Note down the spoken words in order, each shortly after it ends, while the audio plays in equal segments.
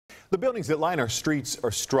The buildings that line our streets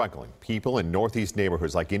are struggling. People in northeast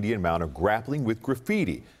neighborhoods like Indian Mound are grappling with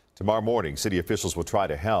graffiti. Tomorrow morning, city officials will try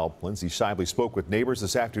to help. Lindsay Shibley spoke with neighbors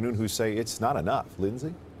this afternoon who say it's not enough.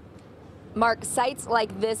 Lindsay? Mark, sights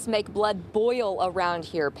like this make blood boil around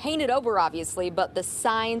here. Painted over, obviously, but the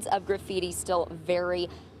signs of graffiti still very,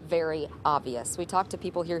 very obvious. We talked to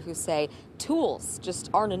people here who say tools just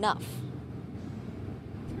aren't enough.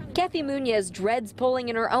 Kathy Munoz dreads pulling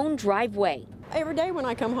in her own driveway. Every day when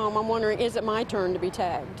I come home, I'm wondering, is it my turn to be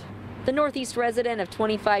tagged? The Northeast resident of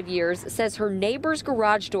 25 years says her neighbor's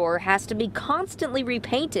garage door has to be constantly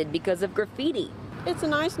repainted because of graffiti. It's a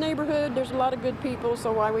nice neighborhood. There's a lot of good people,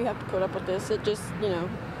 so why we have to put up with this? It just,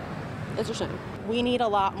 it's a shame. We need a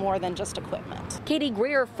lot more than just equipment. Katie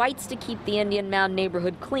Greer fights to keep the Indian Mound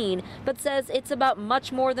neighborhood clean, but says it's about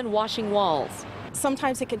much more than washing walls.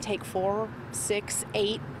 Sometimes it can take 4, 6,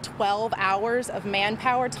 8, 12 hours of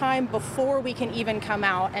manpower time before we can even come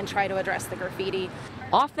out and try to address the graffiti.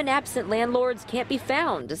 Often absent landlords can't be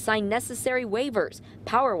found to sign necessary waivers.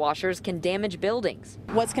 Power washers can damage buildings.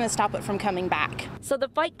 What's going to stop it from coming back? So the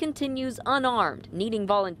fight continues unarmed, needing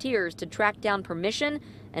volunteers to track down permission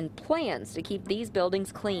and plans to keep these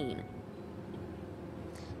buildings clean.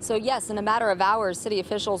 So yes, in a matter of hours, city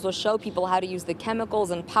officials will show people how to use the chemicals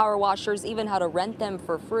and power washers, even how to rent them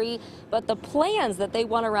for free. But the plans that they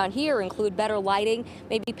want around here include better lighting,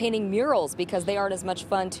 maybe painting murals because they aren't as much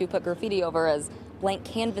fun to put graffiti over as blank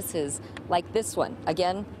canvases like this one.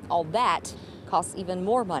 Again, all that costs even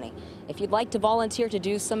more money. If you'd like to volunteer to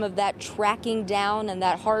do some of that tracking down and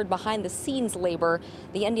that hard behind the scenes labor,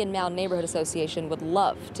 the Indian Mound Neighborhood Association would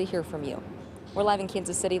love to hear from you. We're live in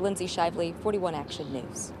Kansas City. Lindsay Shibley, 41 Action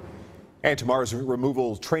News. And tomorrow's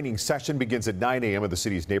removal training session begins at 9 a.m. at the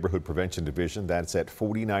city's Neighborhood Prevention Division. That's at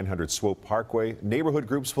 4900 Swope Parkway. Neighborhood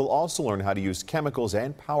groups will also learn how to use chemicals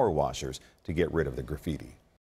and power washers to get rid of the graffiti.